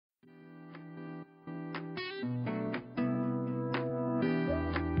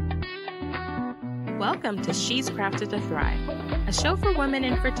Welcome to She's Crafted to Thrive, a show for women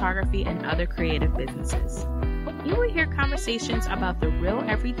in photography and other creative businesses. You will hear conversations about the real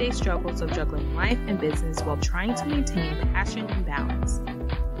everyday struggles of juggling life and business while trying to maintain passion and balance.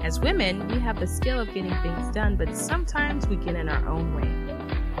 As women, we have the skill of getting things done, but sometimes we get in our own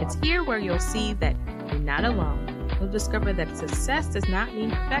way. It's here where you'll see that you're not alone. You'll discover that success does not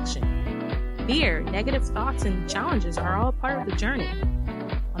mean perfection. Fear, negative thoughts, and challenges are all part of the journey.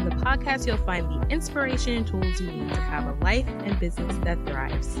 On the podcast, you'll find the inspiration and tools you need to have a life and business that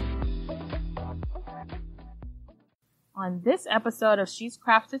thrives. On this episode of She's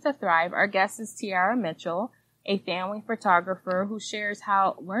Crafted to Thrive, our guest is TeAirra Mitchell, a family photographer who shares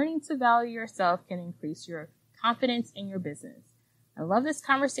how learning to value yourself can increase your confidence in your business. I love this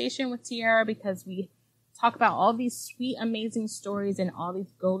conversation with TeAirra because we talk about all these sweet, amazing stories and all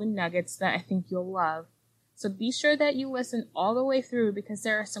these golden nuggets that I think you'll love. So be sure that you listen all the way through because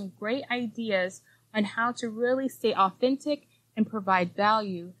there are some great ideas on how to really stay authentic and provide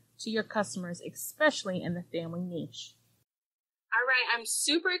value to your customers, especially in the family niche. All right, I'm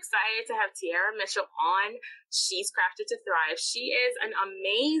super excited to have TeAirra Mitchell on She's Crafted to Thrive. She is an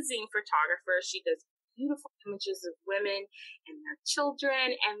amazing photographer. She does beautiful images of women and their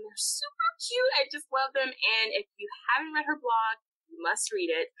children, and they're super cute. I just love them. And if you haven't read her blog, you must read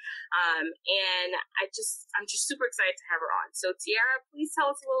it. And I'm just super excited to have her on. So TeAirra, please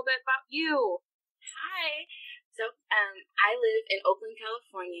tell us a little bit about you. Hi. So I live in Oakland,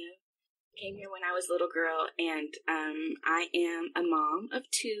 California. Came here when I was a little girl, and I am a mom of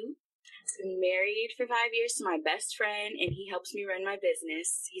two. I've been married for 5 years to my best friend, and he helps me run my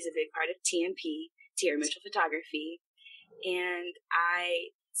business. He's a big part of TMP, TeAirra Mitchell Photography. And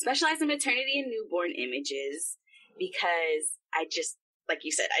I specialize in maternity and newborn images because I just, like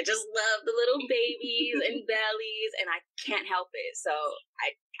you said, I just love the little babies and bellies, and I can't help it. So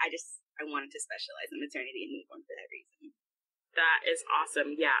I wanted to specialize in maternity and newborn for that reason. That is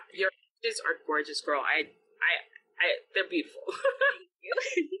awesome. Yeah, your images are gorgeous, girl. They're beautiful. Thank you.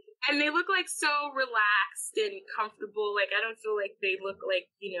 And they look like so relaxed and comfortable. Like I don't feel like they look like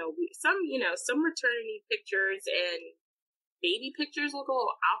some maternity pictures and baby pictures look a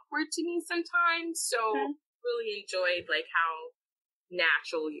little awkward to me sometimes. So. Really enjoyed like how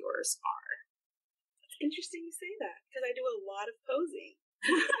natural yours are. It's interesting you say that because I do a lot of posing.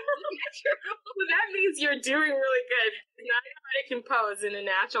 Well, that means you're doing really good. Not everybody can pose in a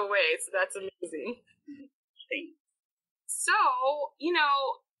natural way, so that's amazing. Thanks. So,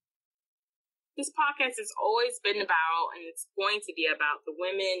 this podcast has always been about, and it's going to be about the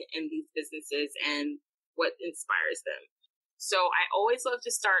women in these businesses and what inspires them. So I always love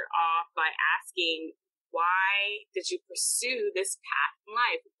to start off by asking, why did you pursue this path in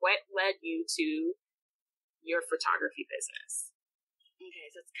life? What led you to your photography business? Okay,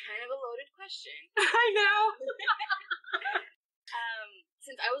 so it's kind of a loaded question. I know.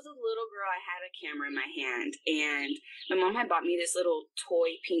 Since I was a little girl, I had a camera in my hand, and my mom had bought me this little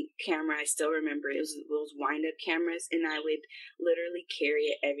toy pink camera. I still remember it was those wind-up cameras, and I would literally carry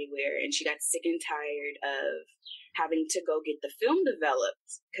it everywhere. And she got sick and tired of having to go get the film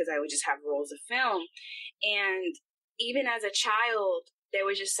developed because I would just have rolls of film. And even as a child, there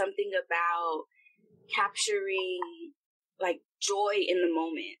was just something about capturing like joy in the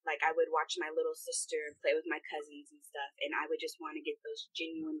moment. Like I would watch my little sister play with my cousins and stuff, and I would just want to get those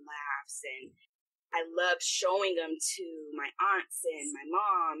genuine laughs. And I loved showing them to my aunts and my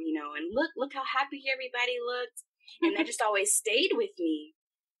mom, and look how happy everybody looked. And that just always stayed with me.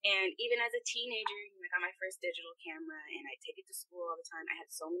 And even as a teenager, I got my first digital camera, and I take it to school all the time. I had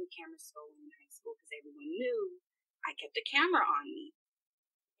so many cameras stolen in high school because everyone knew I kept a camera on me.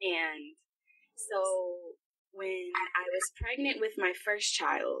 And so when I was pregnant with my first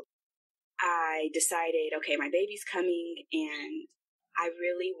child, I decided, okay, my baby's coming, and I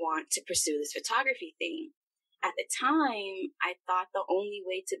really want to pursue this photography thing. At the time, I thought the only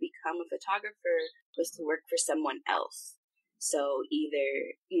way to become a photographer was to work for someone else. So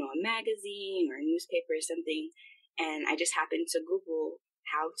either, a magazine or a newspaper or something. And I just happened to Google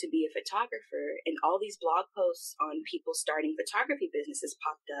how to be a photographer, and all these blog posts on people starting photography businesses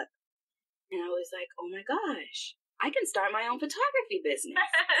popped up. And I was like, oh my gosh, I can start my own photography business.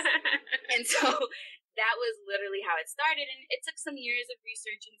 And so that was literally how it started. And it took some years of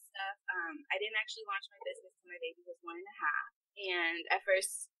research and stuff. I didn't actually launch my business till my baby was 1.5. And at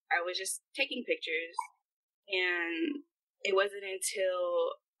first I was just taking pictures, and it wasn't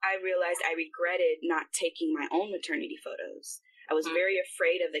until I realized I regretted not taking my own maternity photos. I was very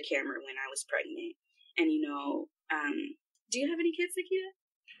afraid of the camera when I was pregnant. And, do you have any kids, Nikita?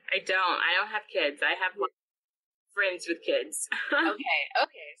 I don't have kids. I have friends with kids.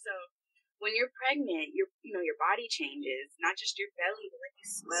 Okay. So when you're pregnant, your body changes, not just your belly, but like you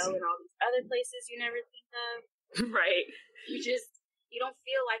swell in all these other places you never think of. Right. You don't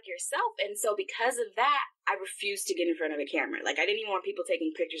feel like yourself. And so because of that, I refused to get in front of a camera. Like, I didn't even want people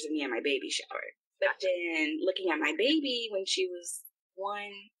taking pictures of me at my baby shower. But then looking at my baby when she was 1,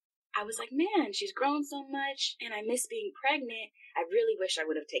 I was like, man, she's grown so much and I miss being pregnant. I really wish I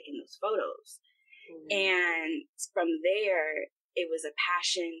would have taken those photos. And from there, it was a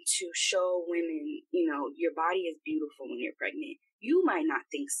passion to show women, your body is beautiful when you're pregnant. You might not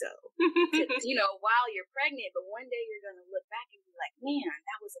think so, while you're pregnant, but one day you're going to look back and be like, man,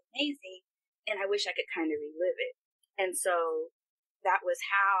 that was amazing. And I wish I could kind of relive it. And so that was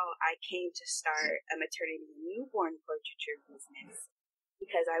how I came to start a maternity and newborn portraiture business,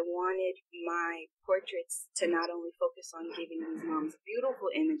 because I wanted my portraits to not only focus on giving these moms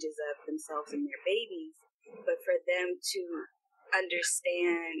beautiful images of themselves and their babies, but for them to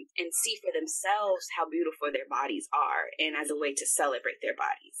understand and see for themselves how beautiful their bodies are, and as a way to celebrate their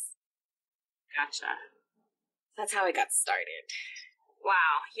bodies. Gotcha. That's how I got started.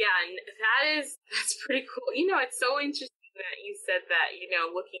 Wow. Yeah, and that's pretty cool. It's so interesting that you said that,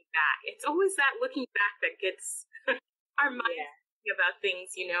 looking back. It's always that looking back that gets our minds thinking about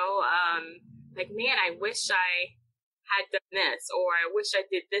things, like, man, I wish I had done this, or I wish I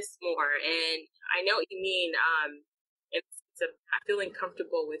did this more. And I know what you mean. I'm feeling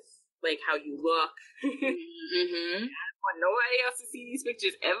comfortable with like how you look. Mm-hmm. I don't want nobody else to see these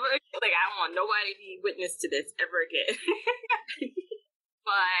pictures ever again. Like, I don't want nobody to be witness to this ever again.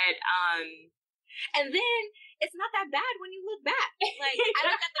 But and then it's not that bad when you look back. Like, I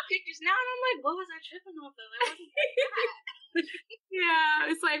look at the pictures now and I'm like, what was I tripping off of? It wasn't that bad.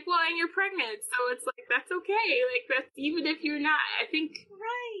 Yeah, it's like, well, and you're pregnant, so it's like, that's okay. Like, that's, even if you're not, I think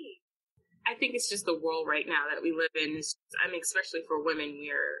it's just the world right now that we live in. Especially for women,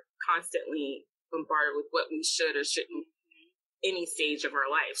 we are constantly bombarded with what we should or shouldn't any stage of our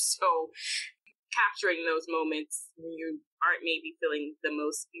life. So capturing those moments when you aren't maybe feeling the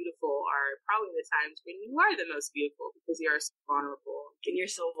most beautiful are probably the times when you are the most beautiful, because you are so vulnerable. And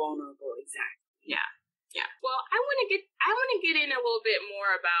you're so vulnerable, exactly. Yeah. Yeah. Well, I want to get in a little bit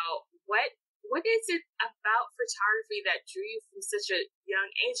more about what is it about photography that drew you from such a young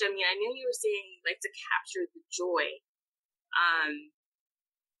age? I mean, I know you were saying you like to capture the joy.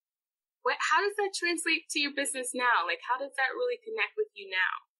 How does that translate to your business now? Like, how does that really connect with you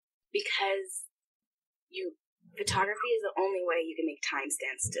now? Because photography is the only way you can make time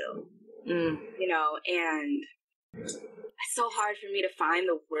stand still. And it's so hard for me to find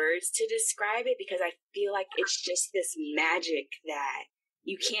the words to describe it, because I feel like it's just this magic that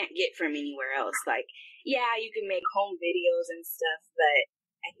you can't get from anywhere else. Like, yeah, you can make home videos and stuff, but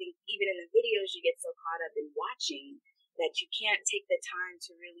I think even in the videos you get so caught up in watching that you can't take the time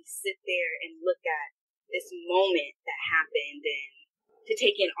to really sit there and look at this moment that happened and to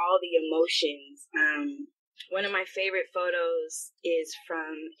take in all the emotions. One of my favorite photos is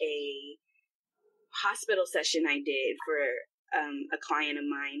from a hospital session I did for a client of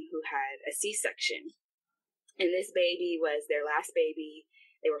mine who had a C-section. And this baby was their last baby.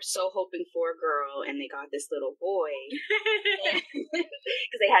 They were so hoping for a girl, and they got this little boy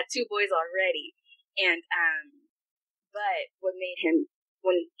because they had 2 boys already. And but what made him,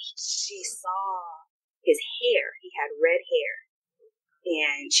 when she saw his hair, he had red hair,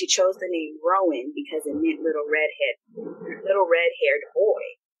 and she chose the name Rowan because it meant little red-haired boy.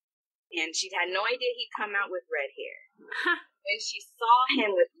 And she had no idea he'd come out with red hair. When she saw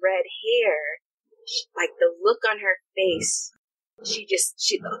him with red hair, like the look on her face,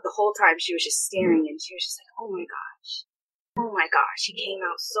 the whole time she was just staring, and she was just like, oh my gosh, he came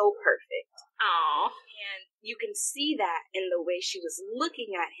out so perfect. Aww. And you can see that in the way she was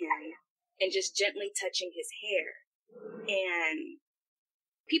looking at him and just gently touching his hair. And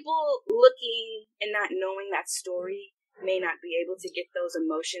people looking and not knowing that story may not be able to get those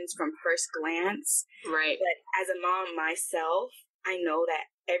emotions from first glance. Right. But as a mom myself, I know that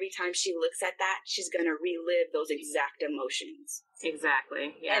every time she looks at that, she's going to relive those exact emotions.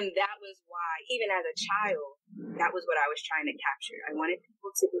 Exactly. Yeah. And that was why, even as a child, that was what I was trying to capture. I wanted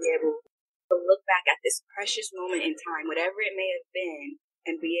people to be able to look back at this precious moment in time, whatever it may have been,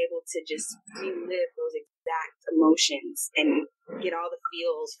 and be able to just relive those exact emotions and get all the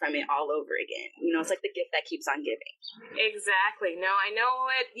feels from it all over again. It's like the gift that keeps on giving. Exactly. No, I know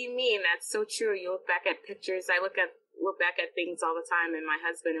what you mean. That's so true. You look back at pictures. I look back at things all the time, and my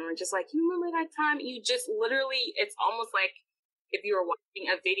husband, and we're just like, you remember that time? You just literally, it's almost like if you were watching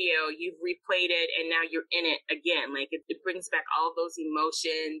a video, you've replayed it, and now you're in it again. Like, it brings back all of those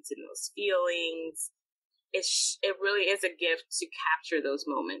emotions and those feelings. it really is a gift to capture those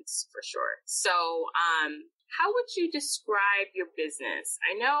moments for sure. So, how would you describe your business?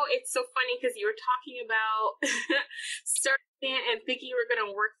 I know it's so funny because you were talking about starting and thinking you were going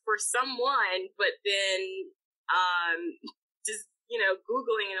to work for someone, but then just,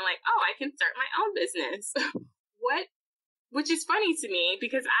 Googling and like, oh, I can start my own business. Which is funny to me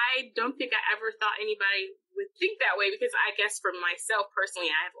because I don't think I ever thought anybody would think that way, because I guess for myself personally,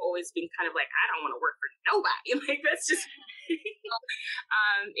 I have always been kind of like, I don't want to work for nobody. Like, that's just,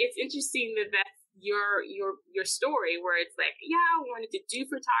 it's interesting that that's your story, where it's like, yeah, I wanted to do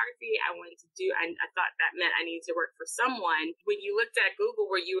photography. And I thought that meant I needed to work for someone. When you looked at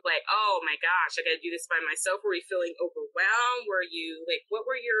Google, were you like, oh my gosh, I got to do this by myself? Were you feeling overwhelmed? Were you like, what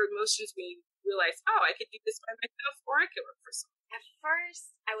were your emotions when you realized, oh, I could do this by myself, or I could work for someone? At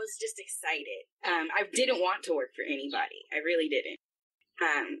first, I was just excited. I didn't want to work for anybody. I really didn't.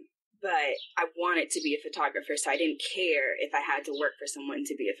 But I wanted to be a photographer, so I didn't care if I had to work for someone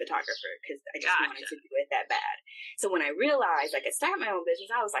to be a photographer, because I just wanted to do it that bad. So when I realized I could start my own business,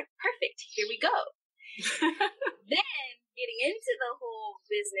 I was like, perfect, here we go. Then, getting into the whole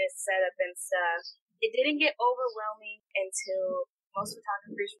business setup and stuff, it didn't get overwhelming until most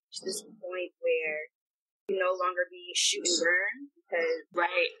photographers reach this point where you no longer be shoot and burn because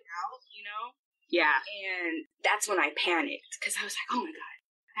right out, Yeah. And that's when I panicked, because I was like, oh my God,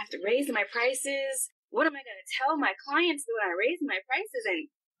 I have to raise my prices. What am I going to tell my clients when I raise my prices?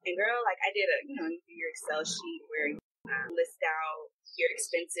 And girl, like I did you do your Excel sheet where you list out your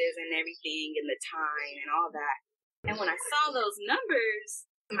expenses and everything and the time and all that. And when I saw those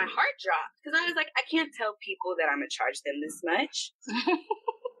numbers, my heart dropped, because I was like, I can't tell people that I'm going to charge them this much.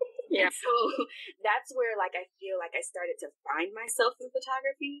 Yeah. And so that's where like I feel like I started to find myself in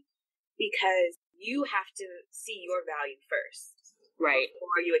photography, because you have to see your value first. Right.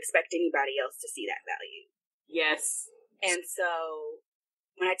 Before you expect anybody else to see that value. Yes. And so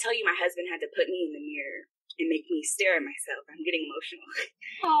when I tell you my husband had to put me in the mirror and make me stare at myself, I'm getting emotional.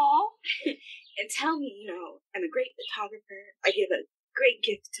 Aww. And tell me, I'm a great photographer. I give a great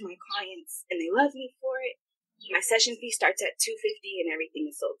gift to my clients and they love me for it. My session fee starts at $250 and everything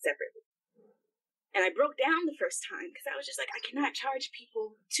is sold separately. And I broke down the first time because I was just like, I cannot charge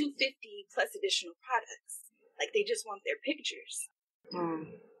people $250 plus additional products. Like, they just want their pictures.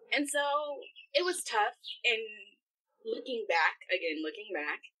 And so it was tough. And looking back,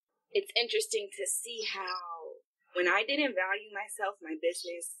 it's interesting to see how when I didn't value myself, my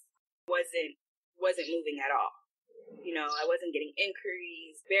business wasn't moving at all. I wasn't getting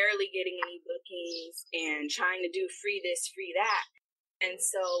inquiries, barely getting any bookings, and trying to do free this, free that. And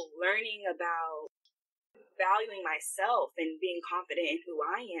so learning about valuing myself and being confident in who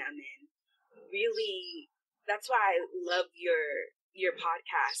I am, and really, that's why I love your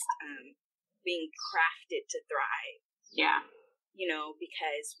podcast, being crafted to thrive. Yeah.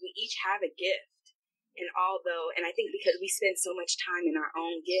 Because we each have a gift. And I think because we spend so much time in our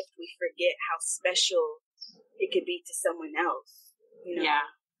own gift, we forget how special it could be to someone else,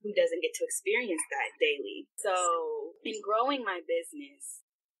 who doesn't get to experience that daily. So in growing my business,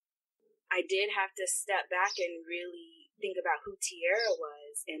 I did have to step back and really think about who TeAirra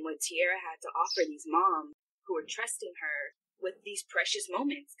was and what TeAirra had to offer these moms who were trusting her with these precious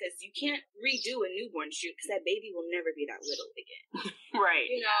moments, because you can't redo a newborn shoot because that baby will never be that little again. Right.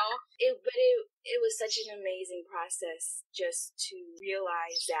 It was such an amazing process just to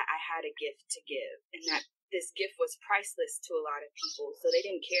realize that I had a gift to give, and that this gift was priceless to a lot of people, so they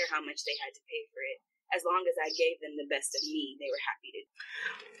didn't care how much they had to pay for it. As long as I gave them the best of me, they were happy to.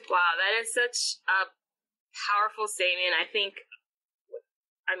 Wow, that is such a powerful statement.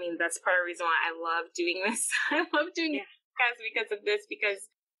 That's part of the reason why I love doing this. I love doing this podcast because of this, because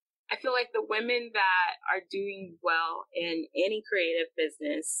I feel like the women that are doing well in any creative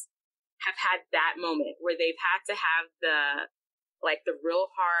business have had that moment where they've had to have the real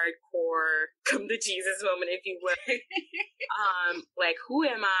hardcore come to Jesus moment, if you will. Like, who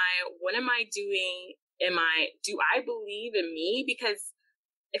am I? What am I doing? Do I believe in me? Because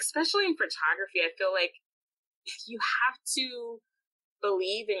especially in photography, I feel like you have to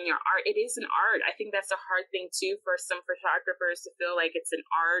believe in your art. It is an art. I think that's a hard thing too for some photographers, to feel like it's an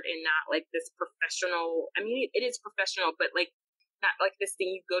art and not like this professional. It is professional, but like not like this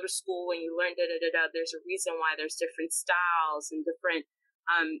thing you go to school and you learn There's a reason why there's different styles and different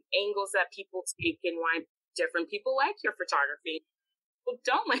angles that people take, and why different people like your photography, people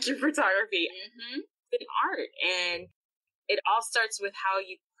don't like your photography. Mm-hmm. It's an art, and it all starts with how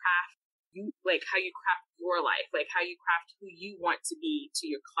you craft your life, like how you craft who you want to be to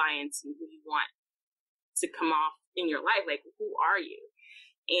your clients and who you want to come off in your life. Like, who are you?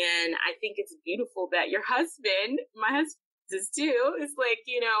 And I think it's beautiful that your husband, my husband is too, is like,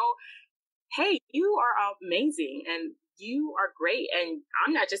 hey, you are amazing and you are great. And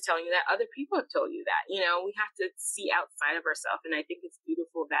I'm not just telling you that, other people have told you that. We have to see outside of ourselves. And I think it's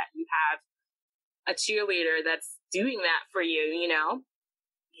beautiful that you have a cheerleader that's doing that for you, Yeah.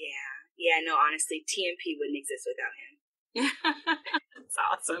 Yeah, no, honestly, TMP wouldn't exist without him. That's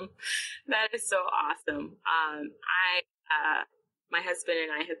awesome. That is so awesome. My husband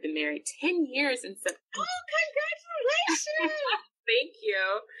and I have been married 10 years in September. Oh, congratulations! Thank you.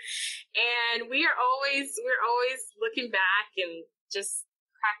 And we're always looking back and just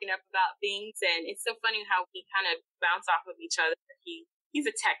cracking up about things. And it's so funny how we kind of bounce off of each other. He's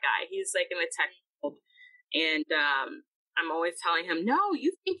a tech guy. He's like in the tech world. And I'm always telling him, no,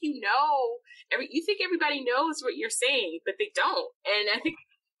 you think you think everybody knows what you're saying, but they don't. And I think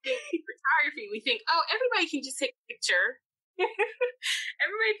in photography, we think, oh, everybody can just take a picture.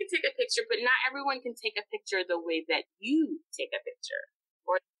 Everybody can take a picture, but not everyone can take a picture the way that you take a picture,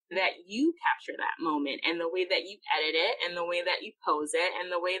 or that you capture that moment, and the way that you edit it, and the way that you pose it,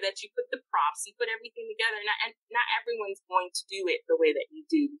 and the way that you put the props, you put everything together. Not everyone's going to do it the way that you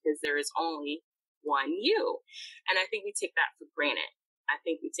do, because there is only one you. And I think we take that for granted.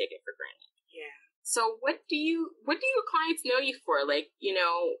 Yeah. So what do your clients know you for? Like,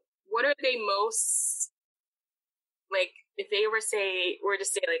 what are they most, like, if they were to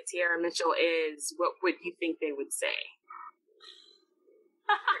say like TeAirra Mitchell is, what would you think they would say?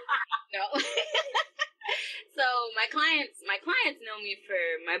 No. So my clients know me for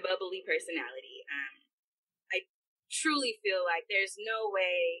my bubbly personality. I truly feel like there's no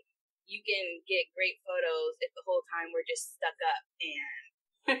way you can get great photos if the whole time we're just stuck up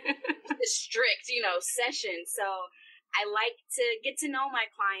and strict, session. So I like to get to know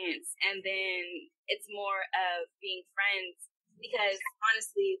my clients, and then it's more of being friends, because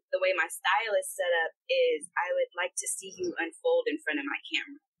honestly, the way my style is set up is I would like to see you unfold in front of my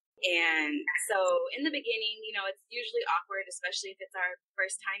camera. And so in the beginning, it's usually awkward, especially if it's our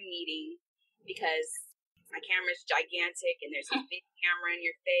first time meeting, because my camera's gigantic and there's a big camera in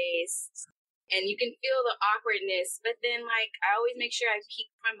your face. And you can feel the awkwardness, but then, like, I always make sure I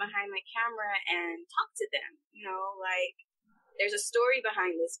peek from behind my camera and talk to them. There's a story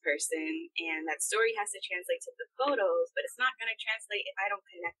behind this person, and that story has to translate to the photos, but it's not going to translate if I don't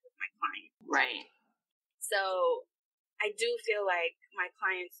connect with my client. Right. So I do feel like my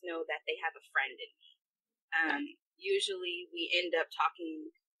clients know that they have a friend in me. Usually we end up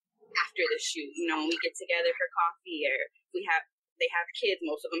talking after the shoot, when we get together for coffee, or they have kids,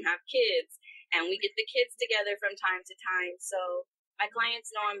 most of them have kids, and we get the kids together from time to time. So my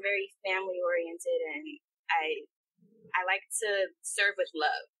clients know I'm very family oriented, and I like to serve with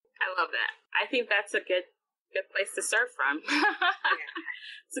love. I love that. I think that's a good place to serve from. Yeah.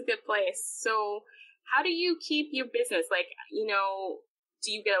 It's a good place. So how do you keep your business? Like, do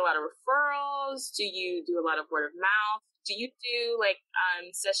you get a lot of referrals? Do you do a lot of word of mouth? Do you do like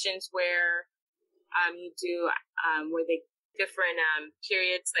sessions where you do where they different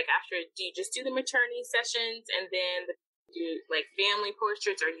periods, like after, do you just do the maternity sessions and then do like family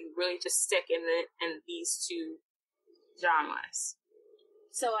portraits, or you really just stick in these two genres?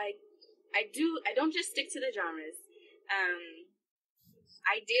 So I don't just stick to the genres.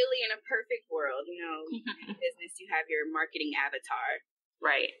 Ideally, in a perfect world, in business you have your marketing avatar.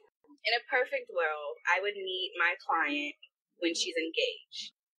 Right. In a perfect world, I would meet my client when she's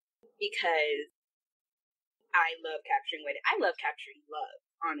engaged, because I love capturing wedding. I love capturing love,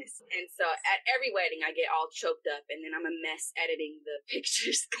 honestly. And so at every wedding, I get all choked up, and then I'm a mess editing the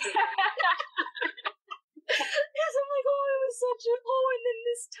pictures. Because I'm like, oh, it was such a, and then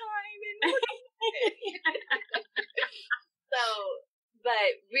this time, and so,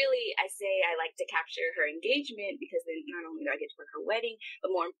 but really, I say I like to capture her engagement, because then not only do I get to work her wedding,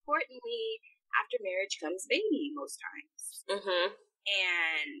 but more importantly, after marriage comes baby most times. Mm-hmm.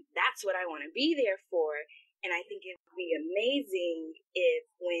 And that's what I want to be there for. And I think it would be amazing if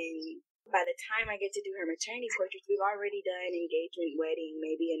by the time I get to do her maternity portraits, we've already done engagement, wedding,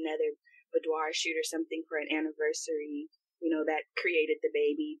 maybe another boudoir shoot or something for an anniversary, that created the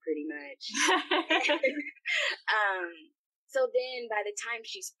baby pretty much. So then by the time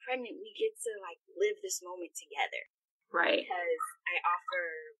she's pregnant, we get to like live this moment together. Right. Because I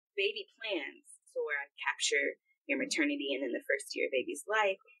offer baby plans, so where I capture your maternity and in the first year of baby's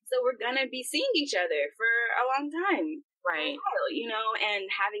life. So we're going to be seeing each other for a long time. Right. And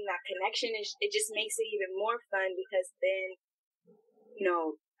having that connection, it just makes it even more fun, because then,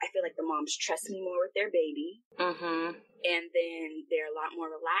 I feel like the moms trust me more with their baby. Mm-hmm. And then they're a lot more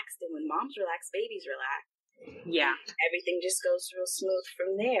relaxed. And when moms relax, babies relax. Yeah. Everything just goes real smooth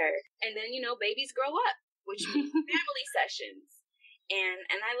from there. And then, babies grow up, which means family sessions.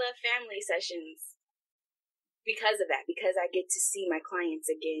 And I love family sessions because of that, because I get to see my clients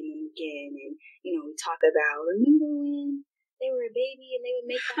again and again. And, we talk about, remember when they were a baby and they would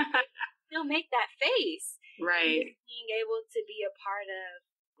make that face? They'll make that face. Right. And being able to be a part of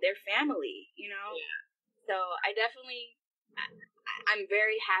their family, Yeah. So I'm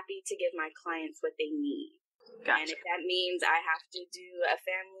very happy to give my clients what they need. Gotcha. And if that means I have to do a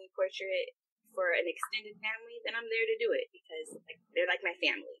family portrait for an extended family, then I'm there to do it because they're like my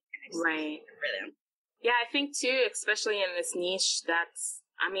family. And I just right. for them. Yeah, I think too, especially in this niche,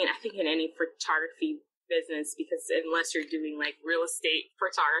 I think in any photography business, because unless you're doing like real estate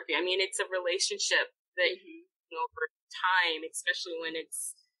photography, it's a relationship that over time, especially when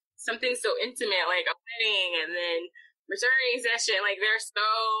it's something so intimate like a wedding and then returning session, they're so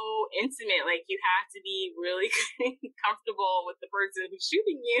intimate. You have to be really comfortable with the person who's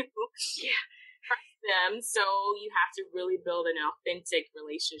shooting you. Yeah. Trust them. So you have to really build an authentic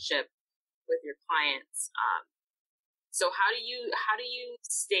relationship with your clients. So how do you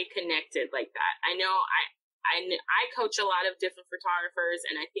stay connected like that? I know I coach a lot of different photographers,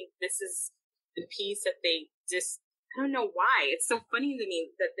 and I think this is the piece that they just, I don't know why. It's so funny to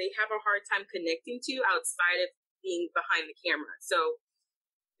me that they have a hard time connecting to outside of being behind the camera. So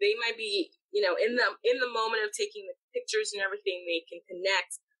they might be, in the moment of taking the pictures and everything, they can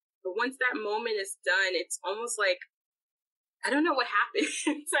connect. But once that moment is done, it's almost like, I don't know what happens.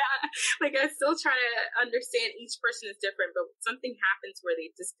 I still try to understand each person is different, but something happens where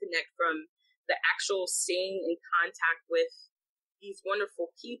they disconnect from the actual staying in contact with these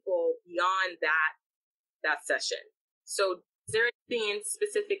wonderful people beyond that session. So is there anything in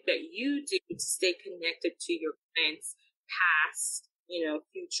specific that you do to stay connected to your clients past,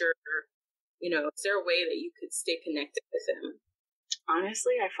 future, is there a way that you could stay connected with them?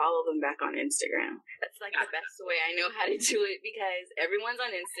 Honestly, I follow them back on Instagram. That's the best way I know how to do it because everyone's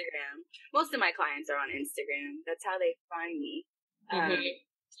on Instagram. Most of my clients are on Instagram. That's how they find me.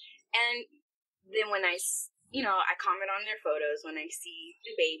 And then when I comment on their photos when I see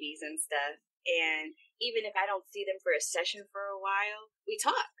the babies and stuff. And even if I don't see them for a session for a while, we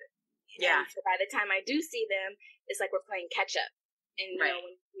talk. Yeah. And so by the time I do see them, it's like we're playing catch up. And when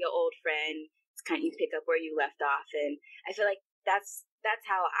you see an old friend, it's kind of you pick up where you left off. And I feel like that's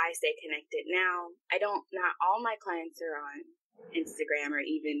how I stay connected. Now, not all my clients are on Instagram or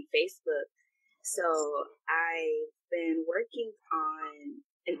even Facebook. So I've been working on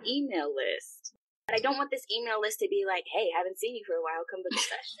an email list. But I don't want this email list to be like, hey, haven't seen you for a while, come book a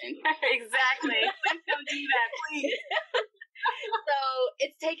session. Exactly. Please don't do that, please. So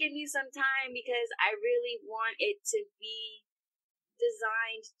it's taken me some time because I really want it to be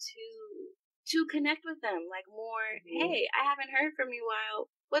designed to connect with them. More, hey, I haven't heard from you in a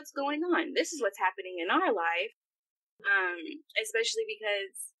while. What's going on? This is what's happening in our life. Especially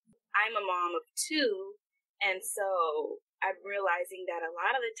because I'm a mom of two. And so I'm realizing that a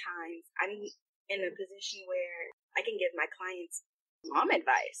lot of the times I'm in a position where I can give my clients mom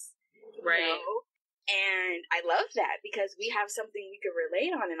advice. Right. And I love that because we have something we could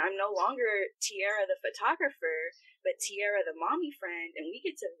relate on. And I'm no longer TeAirra the photographer, but TeAirra the mommy friend. And we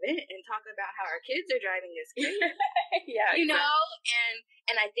get to vent and talk about how our kids are driving us crazy. Yeah.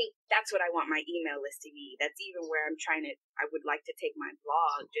 And I think that's what I want my email list to be. That's even where I would like to take my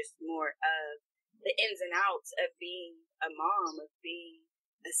blog, just more of the ins and outs of being a mom, of being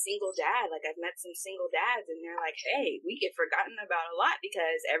a single dad. I've met some single dads and they're like, hey, we get forgotten about a lot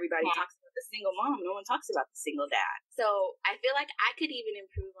because everybody talks about the single mom. No one talks about the single dad. So I feel like I could even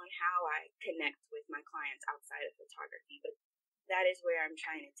improve on how I connect with my clients outside of photography, but that is where I'm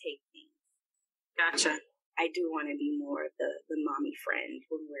trying to take things. Gotcha. I do want to be more of the mommy friend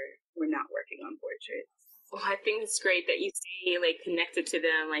when we're not working on portraits. Well, I think it's great that you stay connected to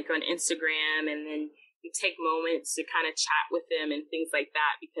them on Instagram, and then you take moments to kind of chat with them and things like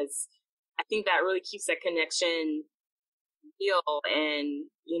that, because I think that really keeps that connection real and,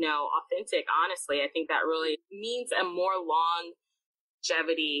 authentic. Honestly, I think that really means a more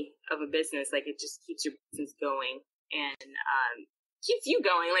longevity of a business. It just keeps your business going and keeps you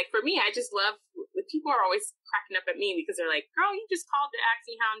going. For me, I just love when people are always cracking up at me because they're like, girl, you just called to ask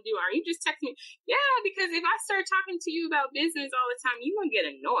me how I'm doing. Are you just texting me? Yeah, because if I start talking to you about business all the time, you're going to get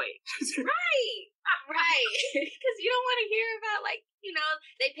annoyed. Right. Because you don't want to hear about,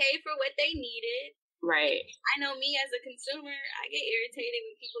 they paid for what they needed. Right. I know me as a consumer, I get irritated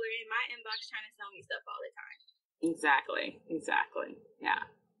when people are in my inbox trying to sell me stuff all the time. Exactly. Yeah.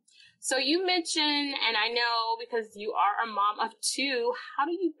 So you mentioned, and I know because you are a mom of two, how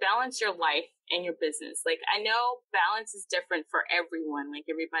do you balance your life and your business? Like, I know balance is different for everyone. Like,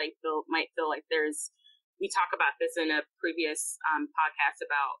 everybody might feel like we talk about this in a previous podcast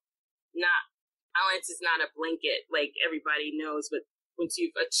about balance is not a blanket. Like, everybody knows, but once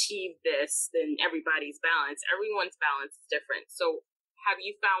you've achieved this, then everybody's balanced. Everyone's balance is different. So have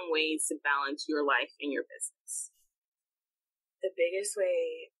you found ways to balance your life and your business? The biggest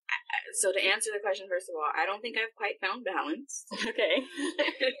way, so to answer the question, first of all, I don't think I've quite found balance. Okay.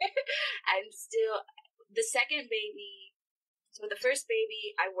 I'm still, the second baby, so the first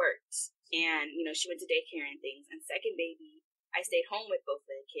baby, I worked, and, she went to daycare and things, and second baby, I stayed home with both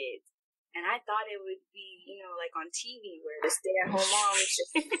of the kids, and I thought it would be, like on TV, where the stay-at-home moms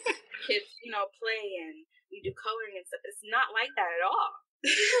just, kids, play, and we do coloring and stuff. It's not like that at all.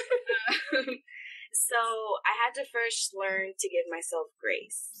 So I had to first learn to give myself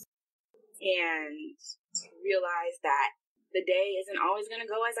grace and realize that the day isn't always going to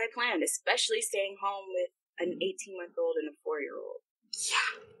go as I planned, especially staying home with an 18-month-old and a 4-year-old.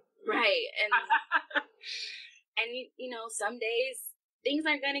 Yeah. Right. And some days things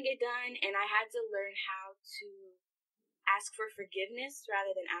aren't going to get done, and I had to learn how to ask for forgiveness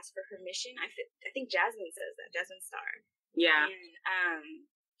rather than ask for permission. I think Jasmine says that, Jasmine Star. Yeah.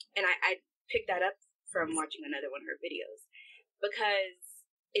 And I picked that up from watching another one of her videos, because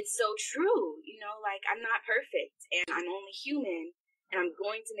it's so true. Like, I'm not perfect, and I'm only human, and I'm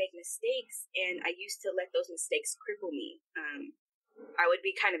going to make mistakes, and I used to let those mistakes cripple me. I would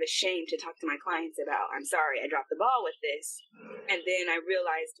be kind of ashamed to talk to my clients about, I'm sorry, I dropped the ball with this. And then I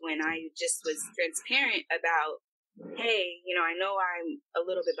realized, when I just was transparent about, hey, I know I'm a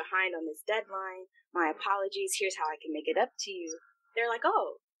little bit behind on this deadline. My apologies. Here's how I can make it up to you. They're like,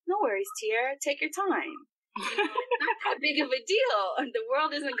 oh, no worries, TeAirra. Take your time. It's not that big of a deal. The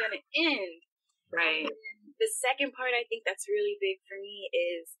world isn't going to end. Right. The second part, I think that's really big for me,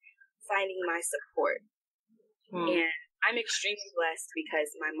 is finding my support. And I'm extremely blessed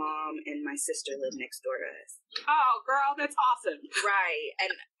because my mom and my sister live next door to us. Oh, girl, that's awesome. Right.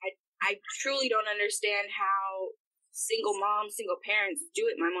 And I truly don't understand how single moms, single parents do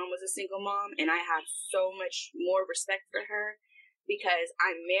it. My mom was a single mom, and I have so much more respect for her, because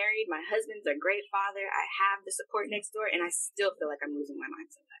I'm married, my husband's a great father, I have the support next door, and I still feel like I'm losing my mind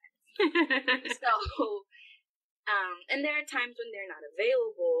sometimes. So, and there are times when they're not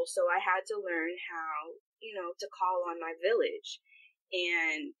available, so I had to learn how, to call on my village.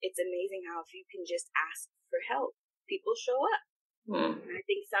 And it's amazing how, if you can just ask for help, people show up. And I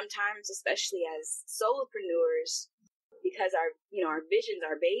think sometimes, especially as solopreneurs, because our vision's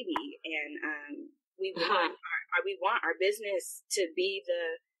our baby, and we want our business to be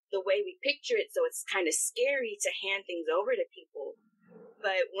the way we picture it. So it's kind of scary to hand things over to people.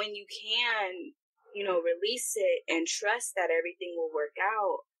 But when you can, release it and trust that everything will work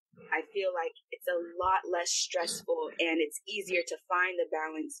out, I feel like it's a lot less stressful, and it's easier to find the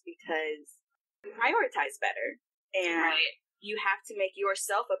balance, because you prioritize better. And you have to make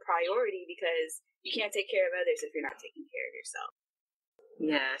yourself a priority, because you can't take care of others if you're not taking care of yourself.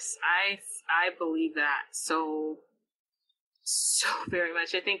 Yes, I believe that so very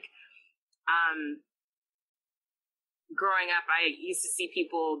much. I think growing up, I used to see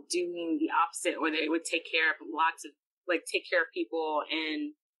people doing the opposite, where they would take care of people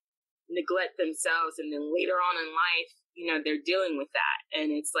and neglect themselves, and then later on in life, they're dealing with that, and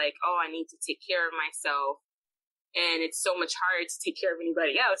it's like, oh, I need to take care of myself. And it's so much harder to take care of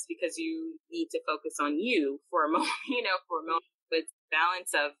anybody else, because you need to focus on you for a moment, But it's the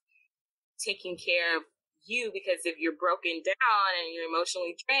balance of taking care of you, because if you're broken down and you're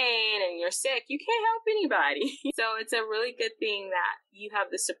emotionally drained and you're sick, you can't help anybody. So it's a really good thing that you have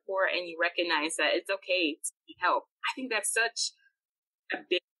the support and you recognize that it's okay to need help. I think that's such a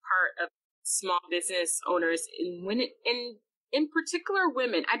big part of small business owners, in particular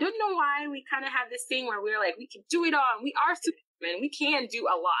women. I don't know why we kind of have this thing where we're like, we can do it all, and we are superwomen. We can do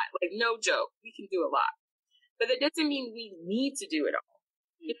a lot. Like, no joke, we can do a lot. But that doesn't mean we need to do it all.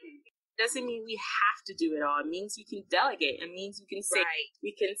 It doesn't mean we have to do it all. It means we can delegate. It means we can say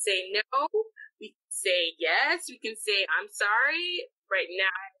no. We can say yes. We can say, I'm sorry, right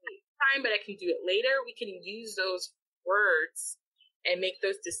now I don't have time, but I can do it later. We can use those words and make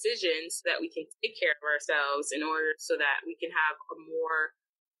those decisions so that we can take care of ourselves, in order so that we can have a more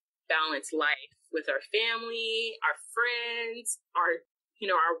balanced life with our family, our friends, our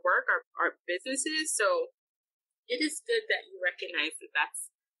work, our businesses. So it is good that you recognize that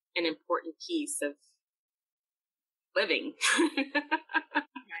that's an important piece of living.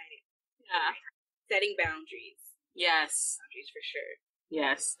 Right. Yeah. Setting boundaries. Yes. Boundaries for sure.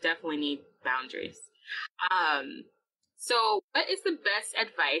 Yes, definitely need boundaries. So what is the best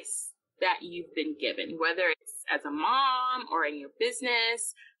advice that you've been given, whether it's as a mom or in your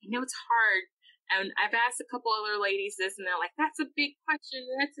business? I know it's hard. And I've asked a couple other ladies this, and they're like, that's a big question.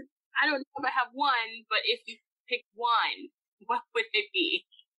 I don't know if I have one, but if you pick one, what would it be?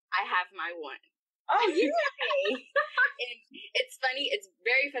 I have my one. Oh, yay! And it's funny. It's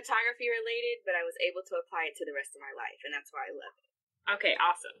very photography related, but I was able to apply it to the rest of my life, and that's why I love it. Okay,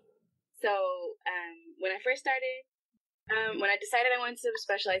 awesome. So when I first started, when I decided I wanted to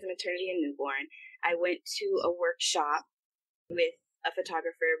specialize in maternity and newborn, I went to a workshop with a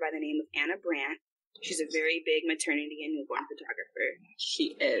photographer by the name of Anna Brandt. She's a very big maternity and newborn photographer.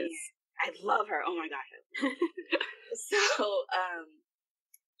 She is. I love her. Oh my gosh. So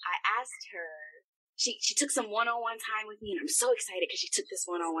I asked her, she took some one-on-one time with me, and I'm so excited because she took this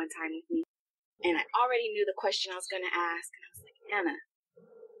one-on-one time with me. And I already knew the question I was going to ask. And I was like, Anna,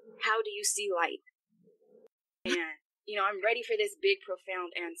 how do you see light? And, I'm ready for this big,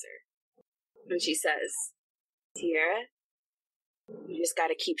 profound answer. And she says, TeAirra, you just got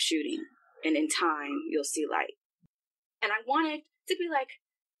to keep shooting, and in time, you'll see light. And I wanted to be like,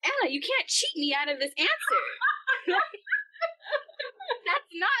 Anna, you can't cheat me out of this answer.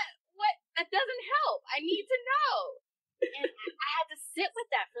 That doesn't help. I need to know. And I had to sit with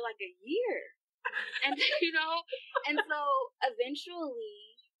that for like a year. And, and so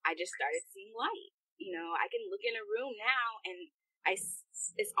eventually I just started seeing light. I can look in a room now and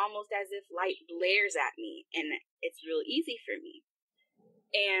it's almost as if light blares at me, and it's real easy for me.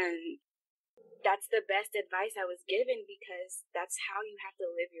 And that's the best advice I was given, because that's how you have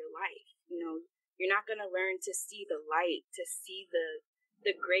to live your life. You're not going to learn to see the light, to see the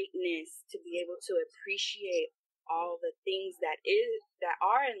greatness, to be able to appreciate all the things that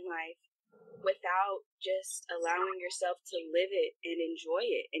are in life without just allowing yourself to live it and enjoy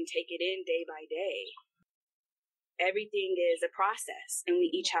it and take it in day by day. Everything is a process, and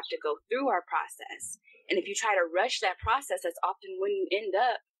we each have to go through our process. And if you try to rush that process, that's often when you end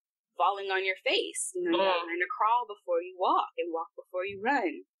up falling on your face. You learn to crawl before you walk, and walk before you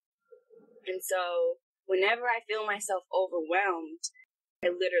run. And so whenever I feel myself overwhelmed, I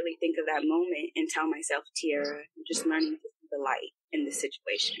literally think of that moment and tell myself, TeAirra, I'm just learning to see the light in this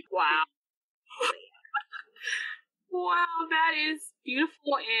situation. Wow. Wow, that is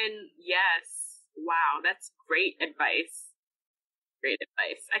beautiful. And yes, wow, that's great advice. Great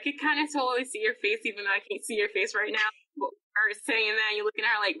advice. I could kind of totally see your face, even though I can't see your face right now. But her saying that, you're looking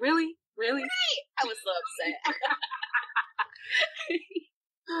at her like, really? Really? I was so upset.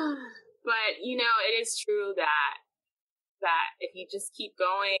 But, it is true that if you just keep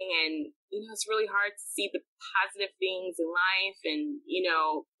going, and, it's really hard to see the positive things in life, and,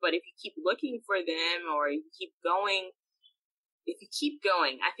 but if you keep looking for them, or you keep going,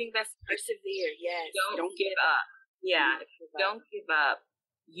 I think that's persevere. Yes. Don't give up. Yeah. Don't give up.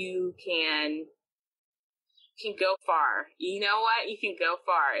 You can go far. You know what? You can go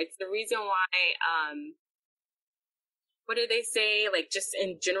far. It's the reason why, what do they say? Like, just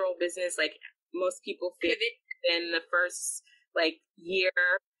in general business, like, most people pivot in the first year,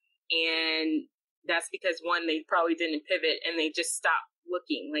 and that's because one, they probably didn't pivot, and they just stopped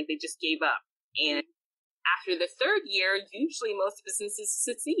looking, like they just gave up. And after the third year, usually most businesses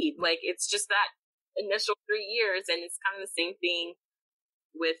succeed. Like, it's just that initial 3 years, and it's kind of the same thing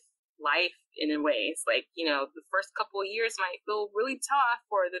with life in a way. It's like, the first couple of years might feel really tough,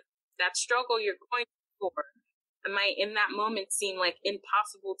 or that struggle you're going for, it might in that moment seem like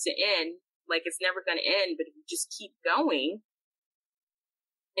impossible to end, like it's never going to end. But if you just keep going,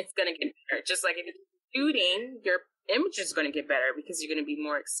 it's going to get better. Just like if you're shooting, your image is going to get better because you're going to be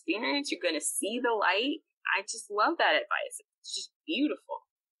more experienced. You're going to see the light. I just love that advice. It's just beautiful.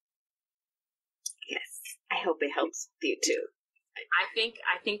 Yes. I hope it helps you too. I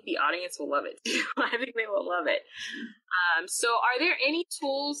think the audience will love it too. I think they will love it. So are there any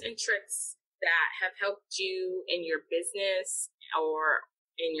tools and tricks that have helped you in your business or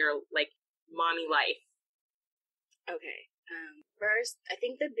in your mommy life? Okay. First, I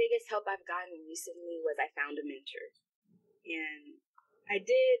think the biggest help I've gotten recently was I found a mentor. And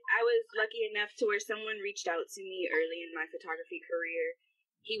I was lucky enough to where someone reached out to me early in my photography career.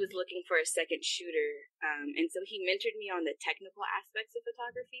 He was looking for a second shooter. And so he mentored me on the technical aspects of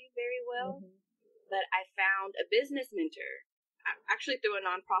photography very well. Mm-hmm. But I found a business mentor, actually through a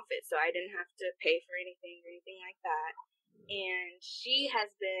nonprofit, so I didn't have to pay for anything or anything like that. And she has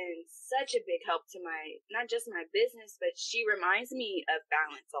been such a big help to not just my business, but she reminds me of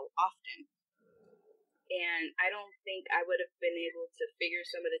balance so often. And I don't think I would have been able to figure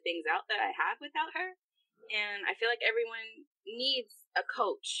some of the things out that I have without her. And I feel like everyone needs a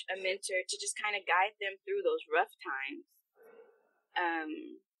coach, a mentor to just kind of guide them through those rough times.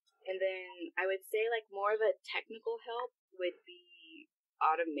 And then I would say like more of a technical help would be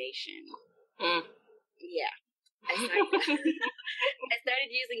automation. Yeah. I started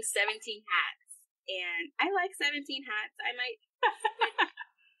using 17 hats, and I like 17 hats. I might switch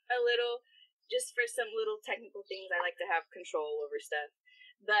a little just for some little technical things. I like to have control over stuff.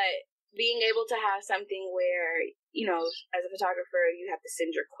 But being able to have something where, you know, as a photographer, you have to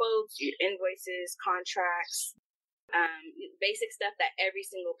send your quotes, your invoices, contracts, basic stuff that every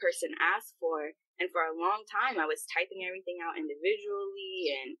single person asks for. And for a long time, I was typing everything out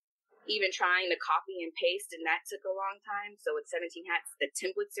individually and even trying to copy and paste, and that took a long time. So with 17 hats, the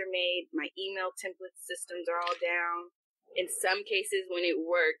templates are made. My email template systems are all down. In some cases, when it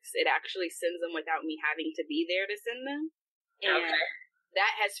works, it actually sends them without me having to be there to send them. And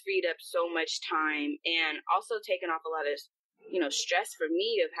that has freed up so much time and also taken off a lot of, you know, stress for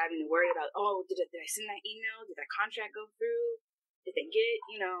me of having to worry about, oh, did I send that email? Did that contract go through? Did they get,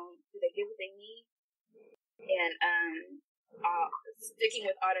 you know, did they get what they need? And sticking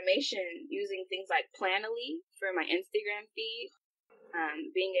with automation, using things like Planoly for my Instagram feed,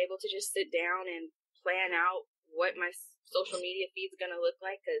 being able to just sit down and plan out what my social media feed's going to look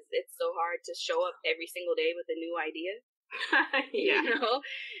like, because it's so hard to show up every single day with a new idea. Yeah. You know?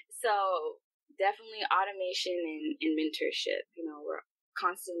 So definitely automation and mentorship. You know, we're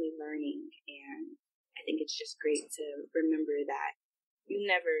constantly learning, and I think it's just great to remember that you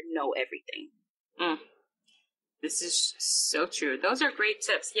never know everything. This is so true. Those are great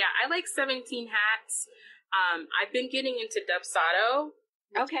tips. Yeah, I like 17 hats. I've been getting into Dubsado.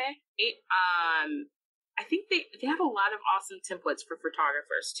 Okay. I think they have a lot of awesome templates for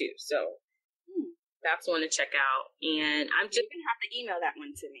photographers too. So that's one to check out. And I'm just gonna have to email that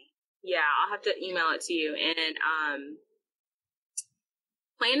one to me. Yeah, I'll have to email it to you. And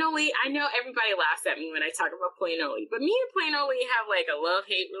Planoly, I know everybody laughs at me when I talk about Planoly, but me and Planoly have like a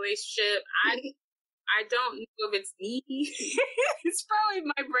love-hate relationship. I don't know if it's me. It's probably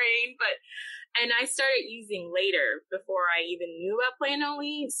my brain, and I started using later before I even knew about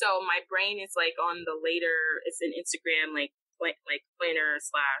Planoly. So my brain is like on the later, it's an Instagram, like planner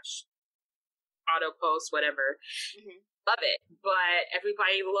 / auto post, whatever. Love it. But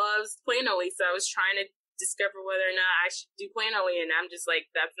everybody loves Planoly. So I was trying to discover whether or not I should do Planoly, and I'm just like,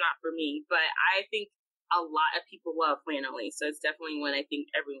 that's not for me. But I think a lot of people love Planoly. So it's definitely one I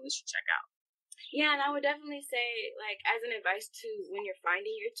think everyone should check out. Yeah, and I would definitely say, like, as an advice to when you're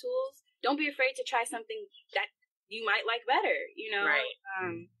finding your tools, don't be afraid to try something that you might like better, you know? Right.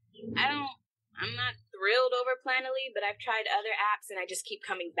 I'm not thrilled over Planoly, but I've tried other apps and I just keep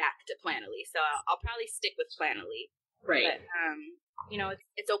coming back to Planoly. So I'll probably stick with Planoly. Right. But, you know,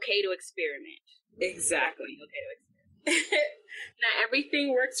 it's okay to experiment. Exactly. It's okay to experiment. Not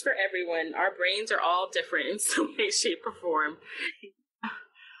everything works for everyone. Our brains are all different in some way, shape, or form.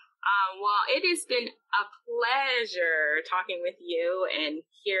 Well, it has been a pleasure talking with you and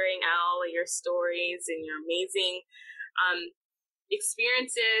hearing all of your stories and your amazing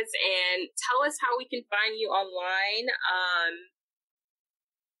experiences. And tell us how we can find you online.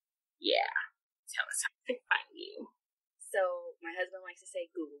 Tell us how we can find you. So my husband likes to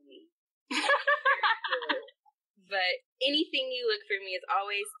say Google me. But anything you look for me is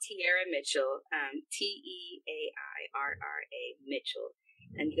always TeAirra Mitchell, TeAirra Mitchell.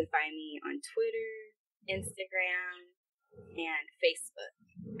 And you can find me on Twitter, Instagram, and Facebook.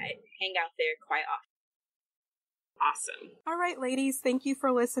 I hang out there quite often. Awesome. All right, ladies, thank you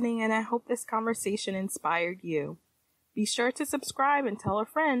for listening, and I hope this conversation inspired you. Be sure to subscribe and tell a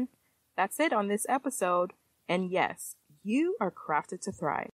friend. That's it on this episode. And yes, you are crafted to thrive.